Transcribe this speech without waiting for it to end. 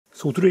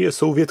So today a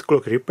Soviet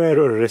clock repair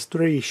or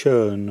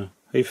restoration.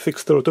 I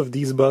fixed a lot of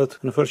these, but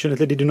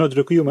unfortunately did not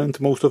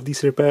document most of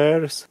these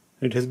repairs.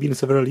 It has been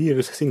several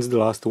years since the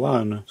last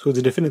one, so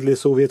it's definitely a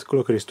Soviet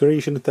clock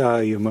restoration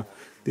time.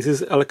 This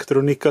is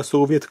Elektronika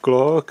Soviet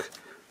clock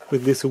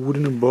with this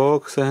wooden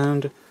box,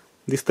 and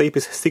this type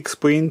is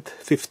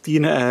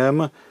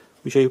 6.15M,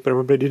 which I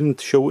probably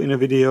didn't show in a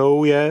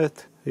video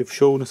yet. I've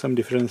shown some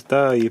different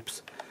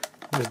types.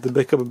 There's the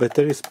backup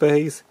battery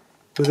space.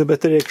 With the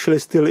battery actually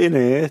still in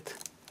it,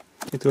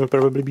 it will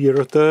probably be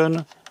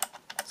rotten.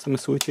 Some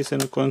switches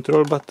and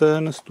control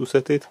buttons to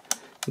set it,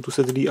 and to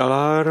set the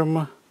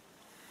alarm.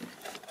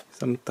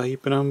 Some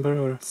type number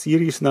or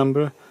series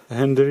number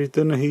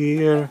handwritten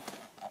here.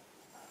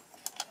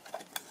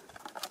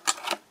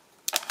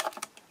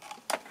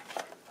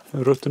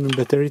 Rotten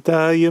battery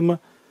time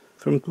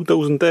from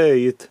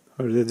 2008,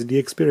 or that's the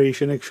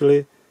expiration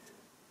actually.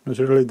 Not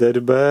really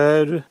that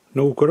bad.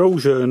 No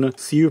corrosion,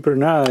 super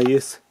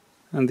nice.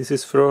 And this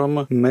is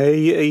from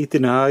May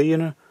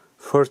 89,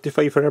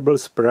 45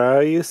 rubles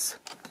price.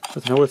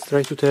 But now let's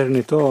try to turn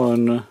it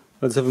on.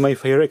 Let's have my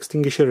fire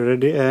extinguisher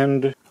ready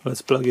and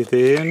let's plug it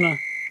in.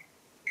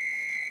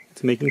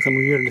 It's making some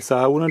weird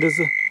sound. It's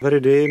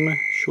very dim,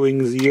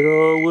 showing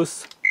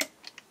zeros.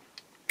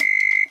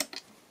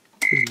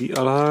 This is the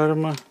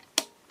alarm.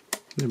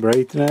 The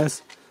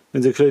brightness.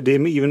 It's actually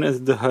dim even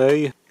at the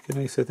high. Can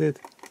I set it?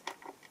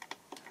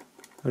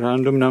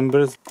 Random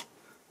numbers.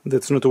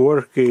 That's not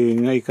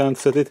working. I can't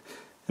set it.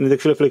 And it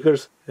actually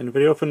flickers. And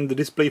very often the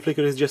display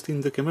flicker is just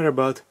in the camera,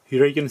 but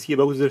here I can see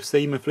about the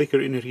same flicker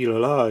in real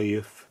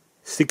life.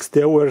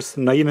 60 hours,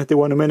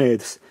 91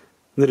 minutes.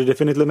 That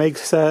definitely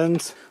makes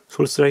sense.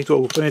 So let's try to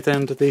open it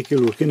and take a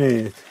look in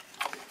it.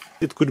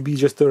 It could be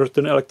just a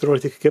rotten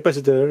electrolytic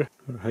capacitor,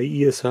 or high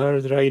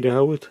ESR dried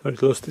out, or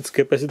it lost its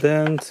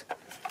capacitance.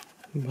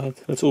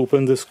 But let's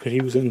open the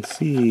screws and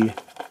see.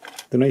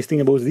 The nice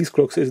thing about these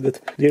clocks is that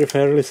they're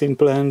fairly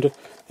simple and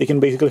they can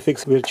basically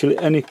fix virtually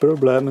any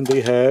problem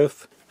they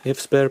have. They have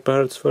spare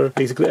parts for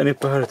basically any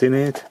part in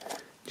it.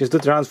 Just the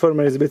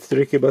transformer is a bit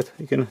tricky, but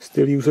you can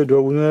still use a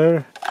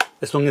donor.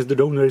 As long as the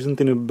donor isn't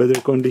in a better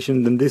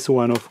condition than this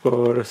one, of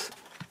course.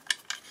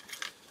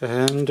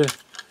 And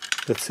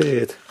that's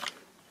it.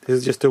 This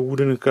is just a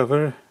wooden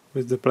cover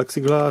with the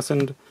plexiglass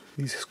and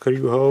these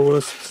screw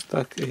holes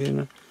stuck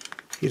in.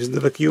 Here's the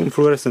vacuum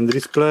fluorescent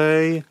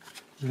display,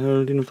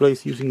 held in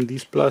place using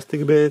these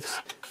plastic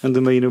bits, and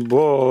the main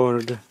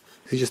board.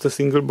 This is just a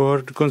single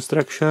board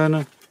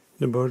construction.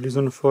 The board is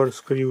on 4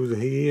 screws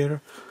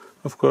here.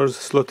 Of course,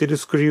 slotted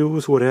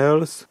screws. What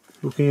else?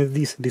 Looking at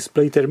these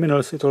display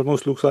terminals, it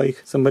almost looks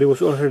like somebody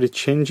was already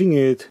changing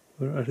it.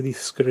 Or are these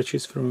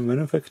scratches from a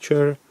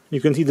manufacturer?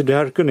 You can see the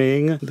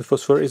darkening. The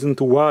phosphor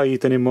isn't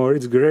white anymore,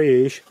 it's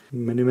grayish.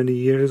 Many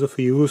years of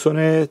use on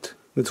it.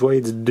 That's why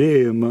it's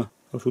dim.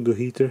 Also the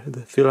heater,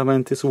 the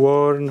filament is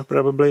worn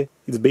probably.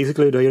 It's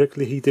basically a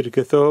directly heated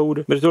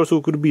cathode, but it also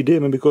could be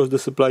dim because the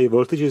supply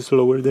voltage is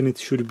lower than it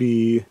should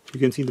be. You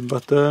can see the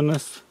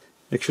buttons.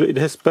 Actually it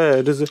has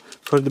pads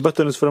for the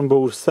buttons from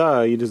both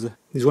sides.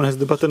 This one has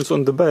the buttons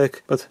on the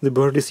back, but the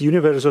board is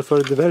universal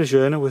for the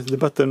version with the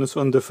buttons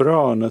on the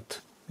front.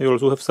 I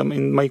also have some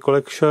in my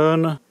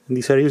collection. And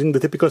these are using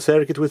the typical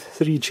circuit with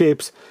 3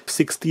 chips,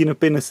 16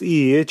 pins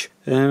each,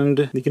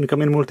 and they can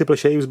come in multiple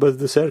shapes, but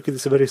the circuit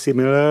is very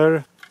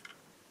similar.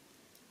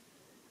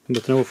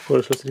 But now, of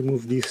course, let's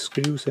remove these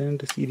screws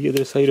and see the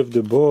other side of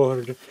the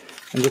board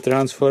and the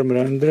transformer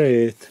under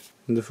it.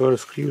 And the 4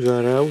 screws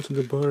are out.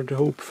 The board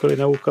hopefully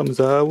now comes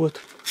out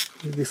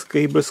with this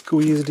cable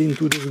squeezed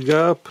into this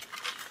gap.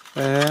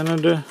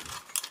 And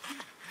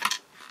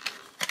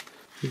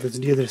that's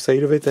the other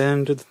side of it,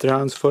 and the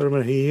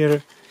transformer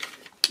here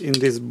in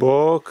this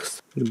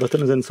box. The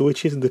buttons and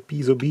switches, the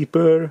piezo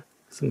beeper,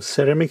 some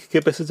ceramic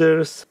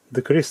capacitors,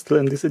 the crystal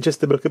and this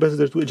adjustable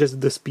capacitor to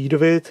adjust the speed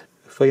of it,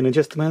 a fine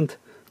adjustment.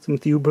 Some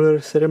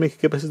tubular ceramic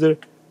capacitor,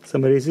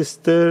 some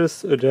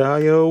resistors, a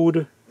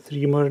diode,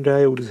 3 more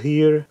diodes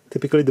here.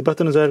 Typically the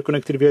buttons are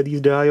connected via these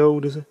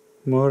diodes.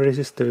 More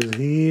resistors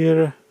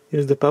here.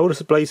 Here's the power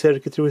supply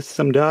circuitry with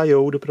some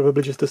diode,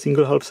 probably just a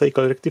single half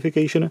cycle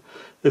rectification.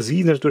 A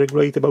zener to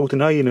regulate about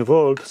 9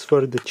 volts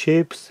for the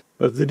chips,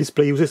 but the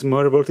display uses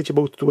more voltage,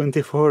 about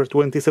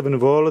 27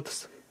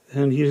 volts.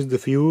 And here's the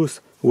fuse.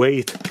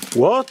 Wait,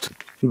 what?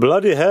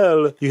 Bloody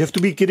hell, you have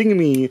to be kidding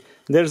me.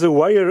 There's a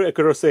wire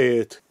across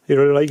it. I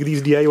really like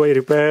these DIY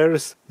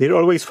repairs. They're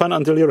always fun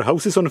until your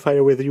house is on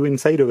fire with you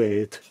inside of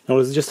it. Now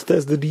let's just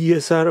test the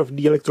DSR of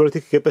the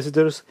electrolytic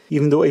capacitors,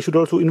 even though I should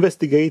also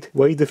investigate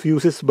why the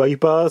fuse is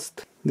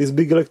bypassed. This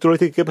big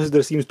electrolytic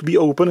capacitor seems to be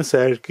open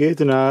circuit,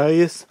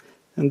 nice.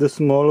 And the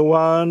small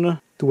one,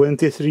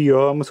 23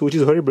 ohms, which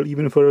is horrible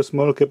even for a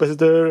small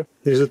capacitor.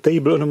 There's a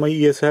table on my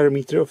ESR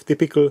meter of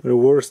typical or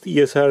worst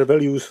ESR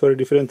values for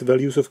different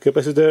values of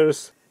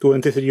capacitors.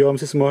 23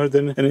 ohms is more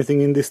than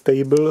anything in this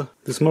table.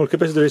 The small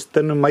capacitor is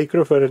 10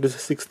 microfarads,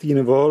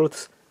 16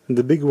 volts. And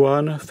the big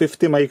one,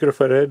 50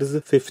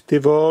 microfarads, 50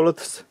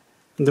 volts.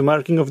 And the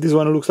marking of this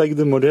one looks like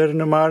the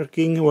modern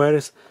marking,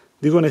 whereas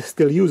This one is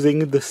still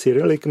using the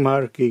Cyrillic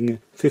marking,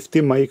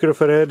 50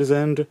 microfarads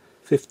and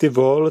 50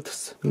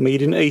 volts,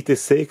 made in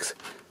 86.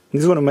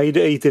 This one made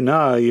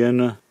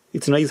 89.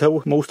 It's nice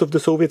how most of the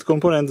Soviet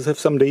components have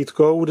some date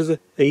codes,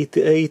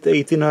 88,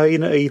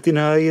 89,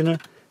 89,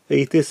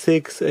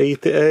 86,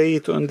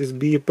 88 on this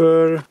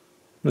beeper.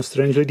 Now,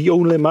 strangely, the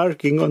only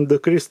marking on the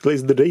crystal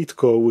is the date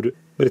code,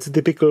 but it's a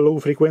typical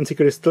low-frequency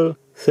crystal,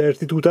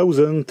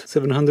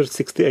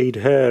 32,768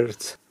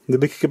 Hz. The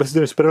big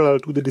capacitor is parallel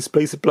to the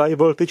display supply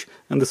voltage,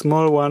 and the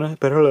small one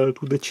parallel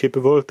to the chip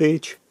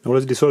voltage. Now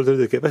let's desolder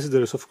the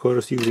capacitors, of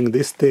course, using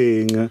this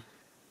thing.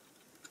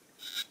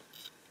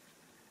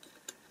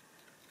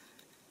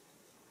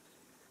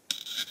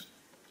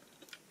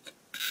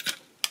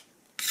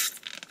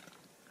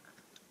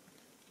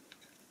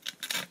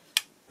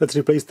 Let's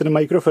replace 10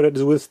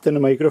 microfarads with 10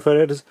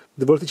 microfarads.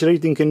 The voltage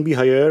rating can be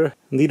higher.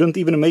 They don't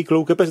even make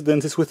low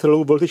capacitances with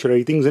low voltage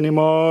ratings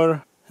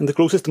anymore. And the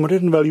closest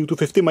modern value to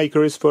 50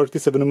 micro is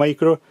 47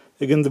 micro.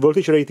 Again, the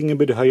voltage rating a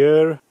bit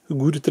higher. A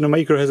good 10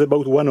 micro has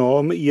about 1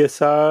 ohm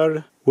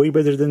ESR. Way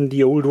better than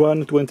the old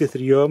one,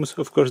 23 ohms.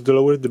 Of course, the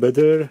lower the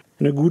better.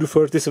 And a good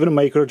 47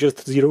 micro,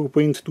 just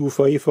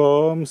 0.25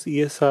 ohms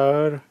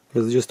ESR.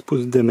 Let's just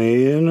put them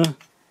in.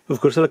 Of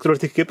course,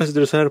 electrolytic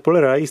capacitors are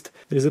polarized.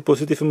 There is a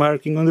positive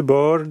marking on the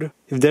board.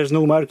 If there's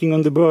no marking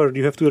on the board,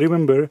 you have to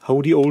remember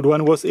how the old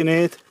one was in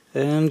it.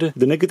 And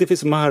the negative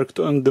is marked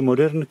on the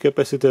modern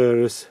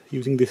capacitors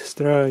using this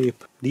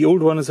stripe. The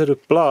old one is a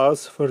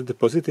plus for the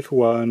positive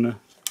one.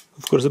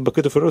 Of course, a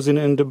bucket of rosin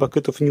and a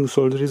bucket of new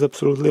solder is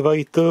absolutely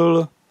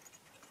vital.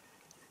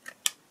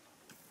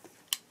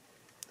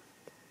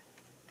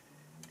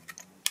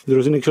 The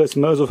rosin actually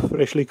smells of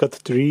freshly cut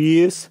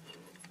trees.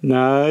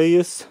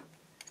 Nice.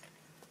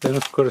 Then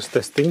of course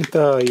testing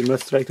time.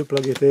 Let's try to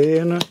plug it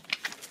in.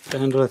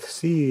 And let's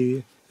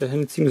see.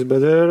 And it seems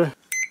better.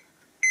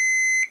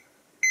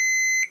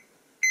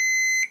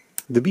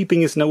 The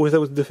beeping is now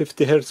without the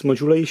 50 Hz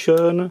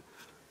modulation.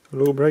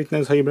 Low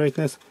brightness, high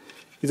brightness.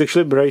 It's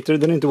actually brighter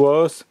than it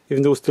was,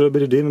 even though still a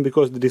bit dim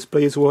because the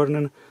display is worn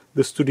and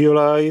the studio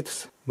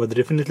lights. But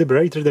definitely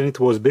brighter than it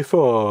was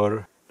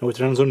before. Now it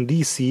runs on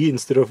DC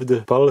instead of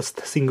the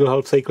pulsed single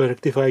half cycle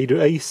rectified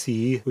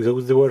AC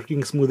without the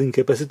working smoothing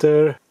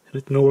capacitor.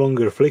 And it no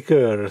longer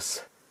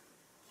flickers.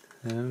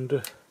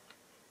 And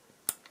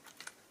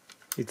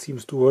it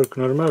seems to work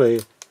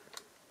normally.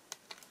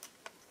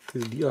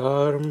 This is the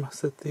arm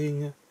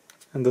setting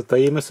and the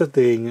time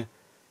setting.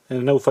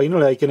 And now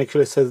finally I can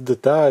actually set the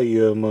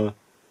time,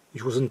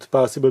 which wasn't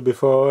possible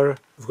before.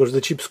 Of course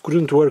the chips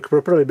couldn't work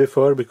properly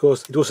before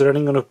because it was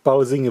running on a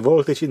pulsing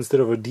voltage instead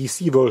of a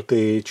DC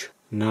voltage.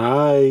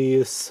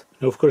 Nice!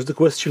 Now of course the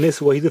question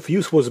is why the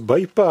fuse was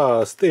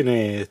bypassed in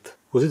it.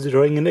 Was it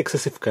drawing an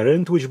excessive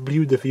current which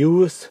blew the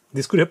fuse?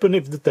 This could happen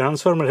if the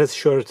transformer has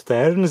short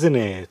turns in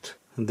it.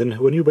 And then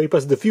when you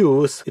bypass the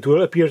fuse, it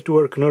will appear to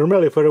work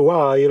normally for a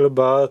while,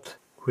 but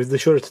with the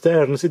short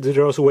turns it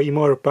draws way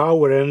more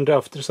power and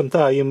after some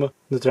time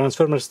the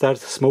transformer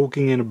starts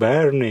smoking and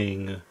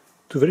burning.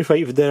 To verify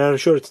if there are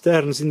short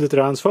turns in the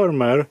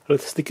transformer,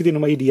 let's stick it in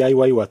my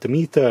DIY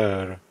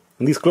wattmeter.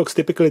 And these clocks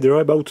typically draw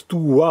about 2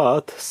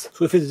 watts,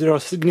 so if it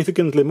draws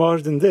significantly more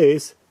than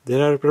this,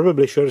 there are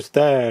probably short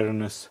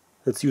turns.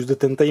 Let's use the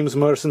 10 times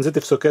more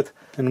sensitive socket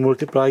and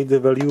multiply the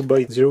value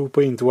by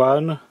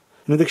 0.1.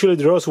 And it actually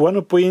draws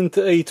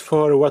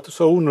 1.84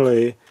 watts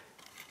only.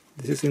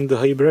 This is in the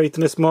high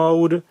brightness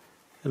mode,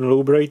 and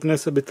low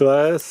brightness a bit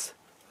less.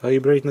 High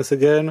brightness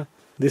again.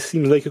 This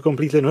seems like a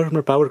completely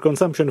normal power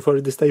consumption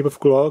for this type of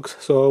clocks,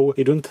 so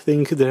I don't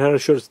think there are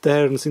short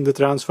turns in the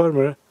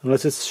transformer,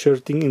 unless it's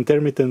shorting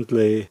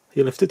intermittently.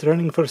 I left it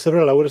running for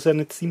several hours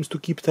and it seems to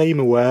keep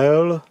time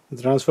well.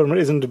 The transformer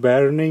isn't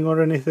burning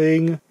or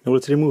anything. Now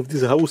let's remove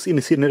this house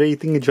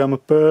incinerating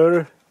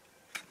jumper.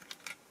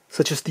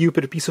 Such a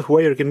stupid piece of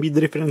wire can be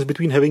the difference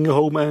between having a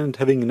home and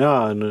having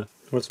none.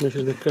 Let's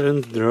measure the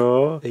current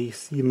draw.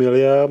 AC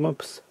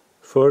milliamps.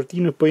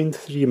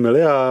 14.3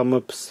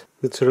 milliamps.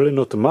 That's really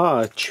not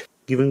much,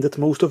 given that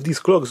most of these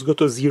clocks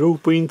got a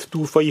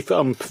 0.25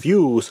 amp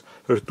fuse,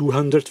 or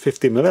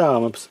 250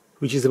 milliamps,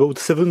 which is about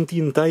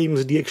 17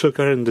 times the actual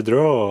current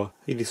draw.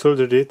 I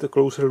desoldered it, a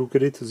closer look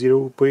at it,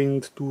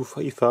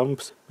 0.25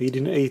 amps, made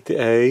in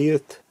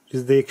 88.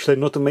 They actually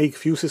not make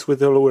fuses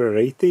with a lower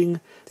rating.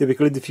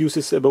 Typically the fuse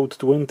is about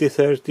 20,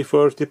 30,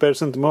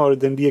 40% more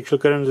than the actual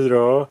current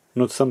draw,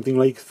 not something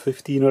like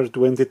 15 or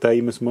 20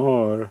 times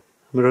more.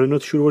 I'm really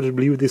not sure what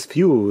blew this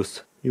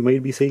fuse. You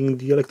might be saying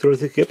the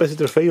electrolytic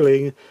capacitor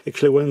failing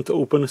actually went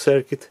open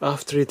circuit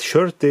after it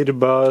shorted,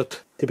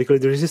 but typically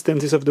the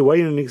resistances of the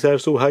windings are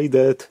so high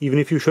that even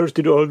if you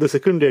shorted all the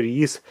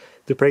secondaries,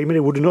 the primary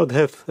would not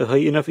have a high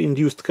enough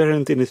induced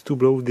current in it to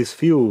blow this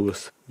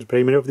fuse. The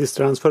primary of this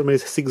transformer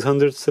is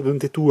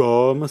 672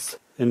 ohms,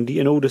 and the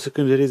anode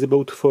secondary is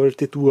about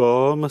 42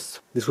 ohms.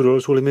 This would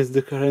also limit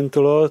the current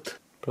a lot,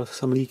 plus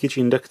some leakage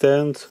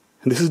inductance.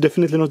 And this is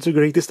definitely not the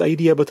greatest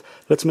idea, but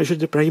let's measure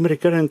the primary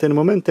current and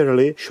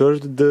momentarily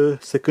short the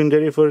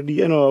secondary for the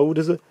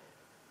anodes.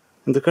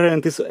 And the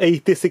current is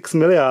 86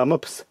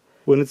 milliamps.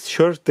 when it's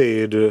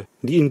shorted.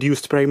 The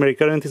induced primary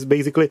current is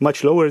basically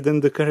much lower than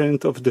the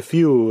current of the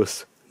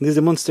fuse. This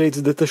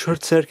demonstrates that the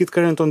short circuit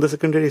current on the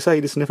secondary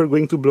side is never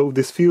going to blow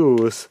this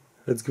fuse.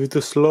 Let's give it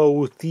a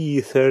slow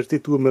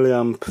T32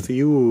 mA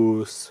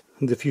fuse.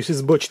 The fuse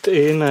is botched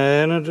in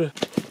and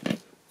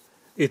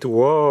it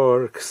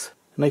works.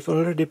 And I've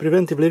already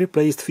preventively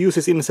replaced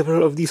fuses in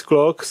several of these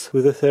clocks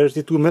with a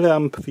 32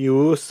 mA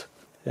fuse,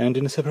 and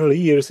in several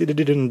years it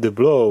didn't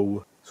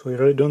blow. So I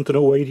really don't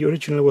know why the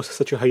original was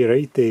such a high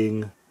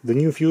rating. The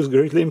new fuse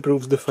greatly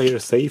improves the fire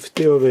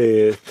safety of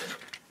it.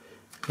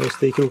 Let's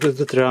take a look at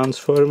the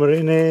transformer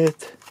in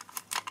it.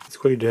 It's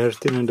quite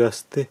dirty and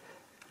dusty.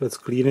 Let's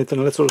clean it,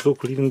 and let's also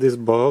clean this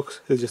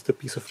box. It's just a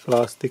piece of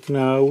plastic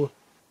now.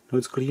 Now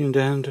it's cleaned,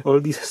 and all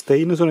these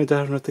stains on it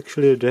are not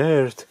actually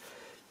dirt.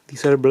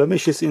 These are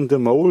blemishes in the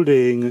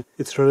molding.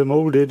 It's really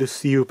molded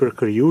super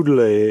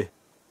crudely.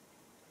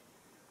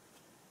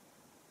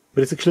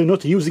 But it's actually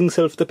not using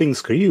self-tapping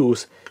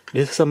screws. It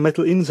has some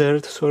metal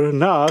inserts or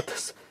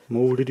nuts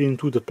molded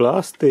into the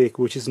plastic,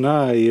 which is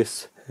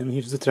nice. And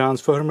here's the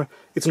transformer.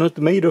 It's not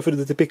made of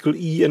the typical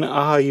E and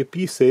I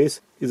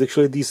pieces. It's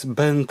actually these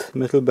bent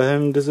metal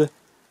bands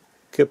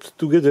kept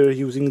together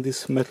using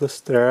this metal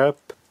strap.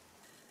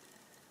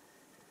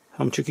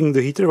 I'm checking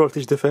the heater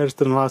voltage, the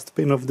first and last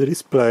pin of the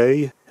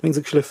display, and it's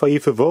actually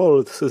 5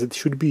 volts as it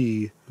should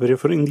be. Very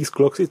often in these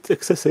clocks it's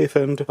excessive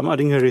and I'm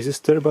adding a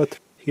resistor, but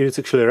here it's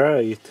actually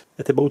right.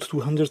 At about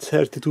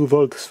 232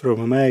 volts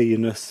from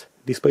mains,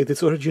 despite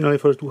it's originally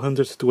for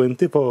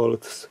 220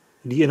 volts.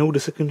 The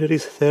anode secondary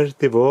is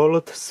 30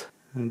 volts,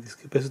 and this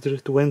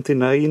capacitor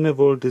 29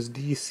 volts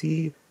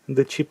DC, and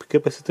the chip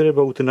capacitor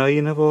about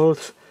 9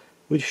 volts,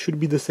 which should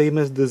be the same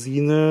as the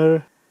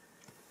Zener.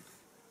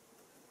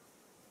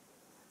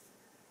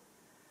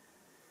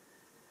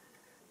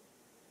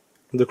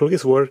 The clock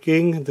is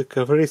working, the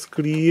cover is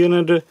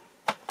cleaned,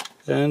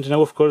 and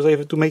now of course I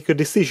have to make a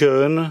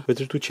decision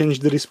whether to change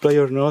the display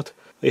or not.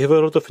 I have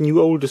a lot of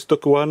new old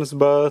stock ones,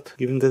 but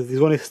given that this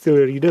one is still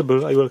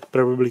readable, I will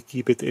probably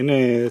keep it in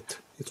it.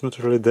 It's not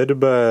really that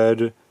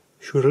bad.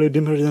 Surely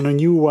dimmer than a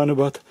new one,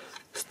 but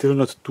still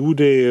not too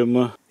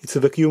dim. It's a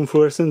vacuum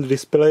fluorescent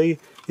display.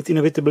 It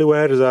inevitably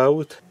wears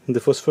out, and the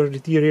phosphor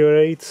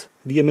deteriorates.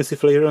 The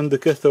emissive layer on the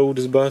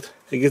cathodes, but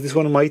I guess this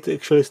one might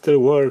actually still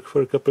work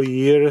for a couple of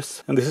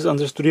years. And this is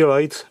under studio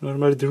lights.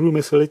 Normally the room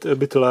is lit a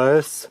bit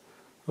less,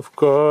 of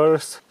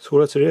course. So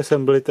let's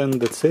reassemble it and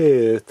that's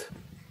it.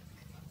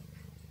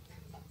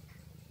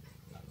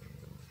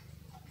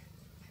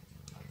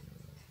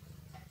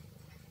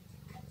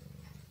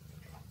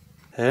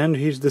 And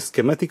here's the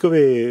schematic of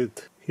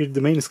it. Here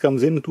the mains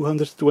comes in,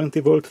 220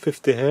 volt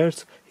 50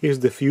 Hz. Here's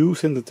the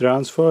fuse and the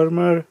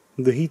transformer.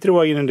 The heater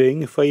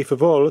winding, 5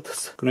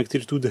 volts,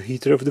 connected to the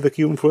heater of the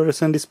vacuum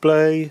fluorescent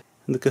display.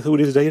 And the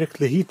cathode is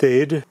directly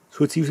heated,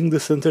 so it's using the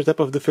center tap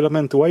of the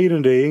filament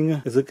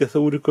winding as a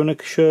cathode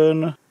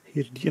connection.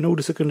 Here the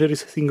anode secondary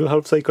is single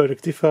half cycle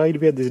rectified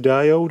via this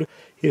diode.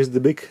 Here's the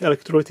big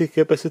electrolytic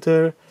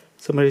capacitor,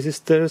 some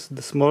resistors,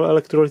 the small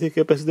electrolytic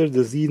capacitor,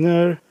 the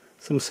Zener,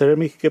 some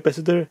ceramic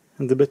capacitor,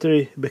 and the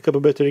battery,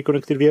 backup battery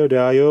connected via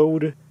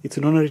diode. It's a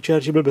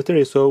non-rechargeable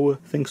battery, so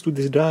thanks to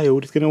this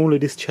diode it can only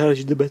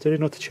discharge the battery,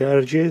 not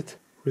charge it.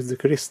 Here's the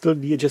crystal,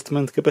 the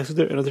adjustment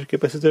capacitor, another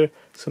capacitor,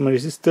 some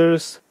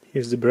resistors.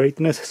 Here's the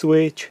brightness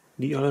switch,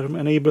 the alarm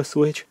enable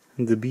switch,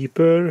 and the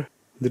beeper.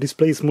 The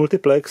display is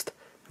multiplexed,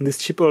 and this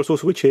chip also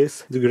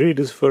switches the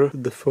grids for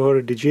the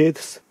 4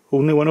 digits.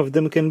 Only one of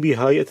them can be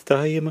high at a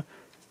time,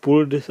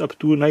 pulled up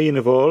to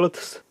 9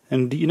 volts.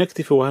 And the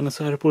inactive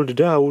ones are pulled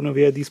down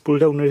via these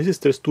pull-down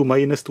resistors to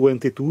minus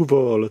 22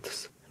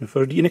 volts. And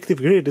for the inactive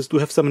grids to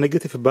have some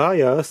negative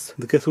bias,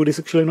 the cathode is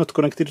actually not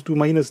connected to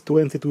minus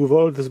 22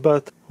 volts,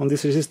 but on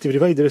this resistive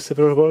divider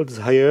several volts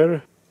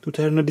higher. To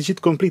turn a digit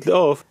completely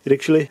off, it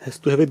actually has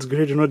to have its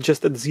grid not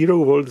just at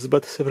 0 volts,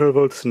 but several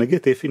volts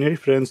negative in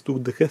reference to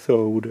the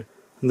cathode.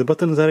 And the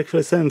buttons are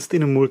actually sensed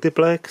in a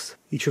multiplex,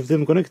 each of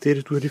them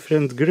connected to a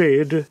different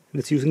grid, and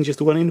it's using just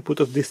one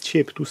input of this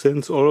chip to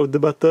sense all of the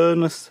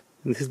buttons.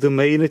 And this is the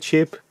main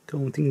chip,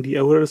 counting the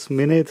hours,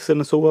 minutes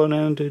and so on,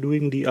 and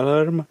doing the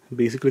alarm,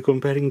 basically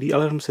comparing the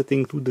alarm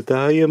setting to the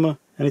time.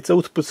 And its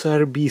outputs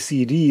are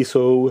BCD,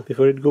 so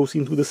before it goes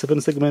into the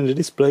 7-segment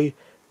display,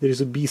 there is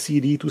a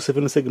BCD to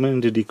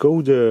 7-segment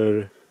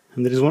decoder.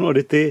 And there is one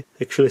oddity,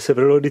 actually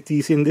several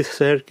oddities in this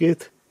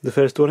circuit. The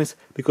first one is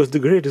because the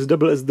grid is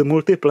double as the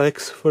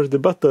multiplex for the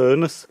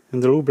buttons,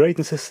 and the low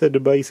brightness is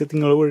set by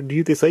setting a lower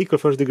duty cycle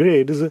for the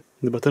grids.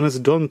 The buttons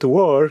don't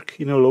work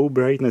in a low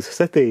brightness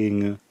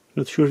setting.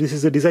 Not sure this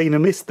is a design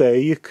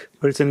mistake,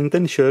 or it's an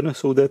intention,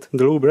 so that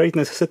the low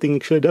brightness setting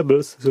actually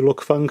doubles the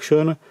lock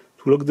function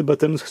to lock the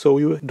buttons so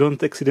you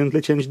don't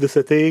accidentally change the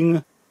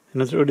setting.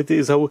 Another oddity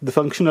is how the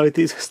functionality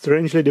is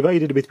strangely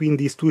divided between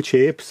these two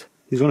chips.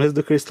 This one has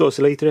the crystal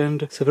oscillator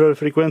and several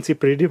frequency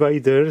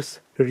pre-dividers,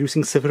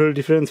 producing several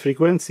different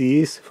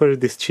frequencies for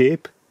this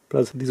chip.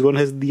 Plus this one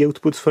has the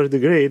outputs for the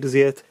grids,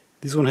 yet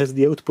this one has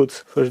the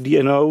outputs for the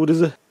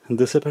anodes. And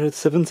the separate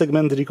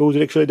 7-segment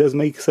decoder actually does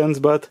make sense,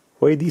 but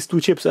why these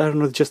two chips are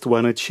not just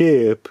one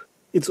chip?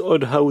 It's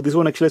odd how this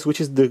one actually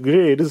switches the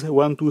grids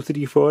 1, 2,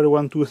 3, 4,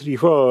 1, 2, 3,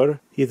 4,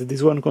 yet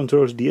this one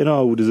controls the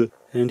anodes.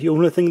 And the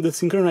only thing that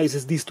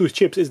synchronizes these two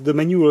chips is the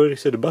manual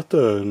reset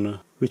button,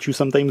 which you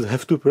sometimes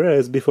have to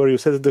press before you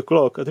set the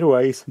clock,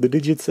 otherwise the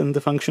digits and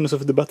the functions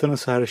of the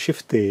buttons are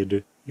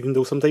shifted, even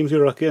though sometimes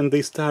you're lucky and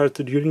they start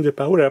during the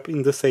power-up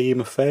in the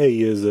same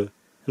phase.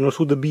 And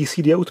also the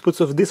BCD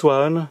outputs of this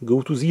one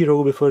go to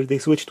 0 before they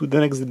switch to the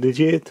next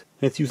digit,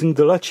 and it's using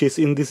the latches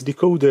in this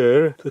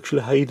decoder to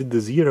actually hide the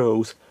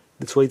zeros.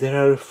 That's why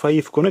there are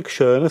 5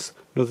 connections,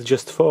 not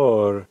just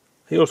 4.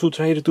 I also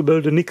tried to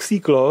build a NICSI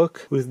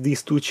clock with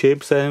these two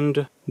chips,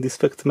 and this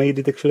fact made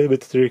it actually a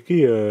bit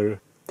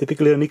trickier.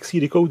 Typically a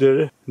NICSI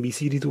decoder,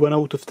 BCD to 1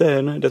 out of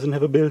 10, doesn't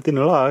have a built-in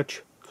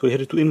latch, so I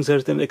had to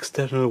insert an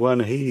external one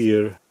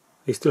here.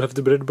 I still have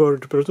the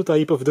breadboard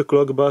prototype of the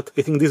clock, but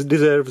I think this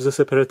deserves a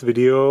separate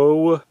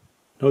video.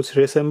 Now it's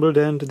reassembled,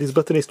 and this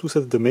button is to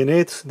set the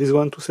minutes, this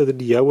one to set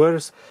the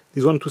hours,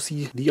 this one to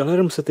see the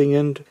alarm setting,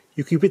 and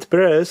you keep it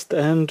pressed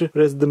and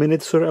press the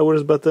minutes or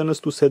hours buttons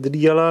to set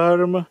the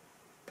alarm.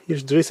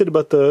 Here's the reset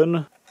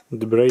button,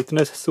 the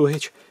brightness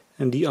switch,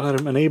 and the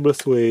alarm enable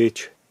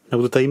switch.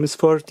 Now the time is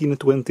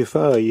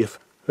 14:25.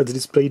 Let's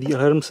display the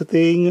alarm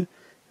setting.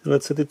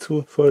 Let's set it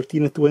to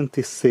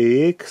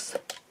 14:26.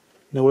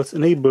 Now let's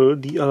enable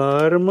the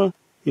alarm,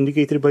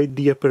 indicated by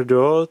the upper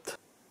dot.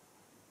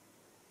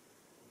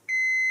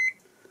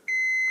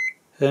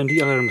 And the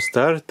alarm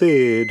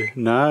started.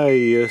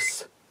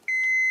 Nice.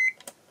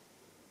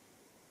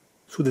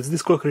 So that's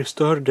this clock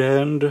restored,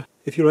 and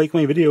if you like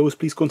my videos,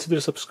 please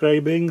consider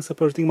subscribing,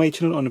 supporting my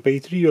channel on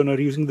Patreon, or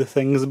using the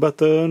thanks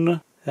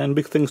button. And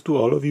big thanks to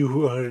all of you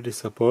who already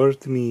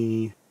support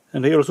me.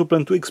 And I also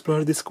plan to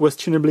explore this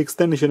questionable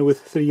extension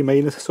with 3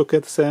 mains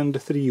sockets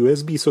and 3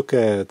 USB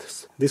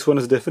sockets. This one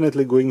is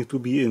definitely going to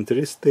be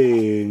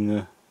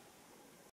interesting.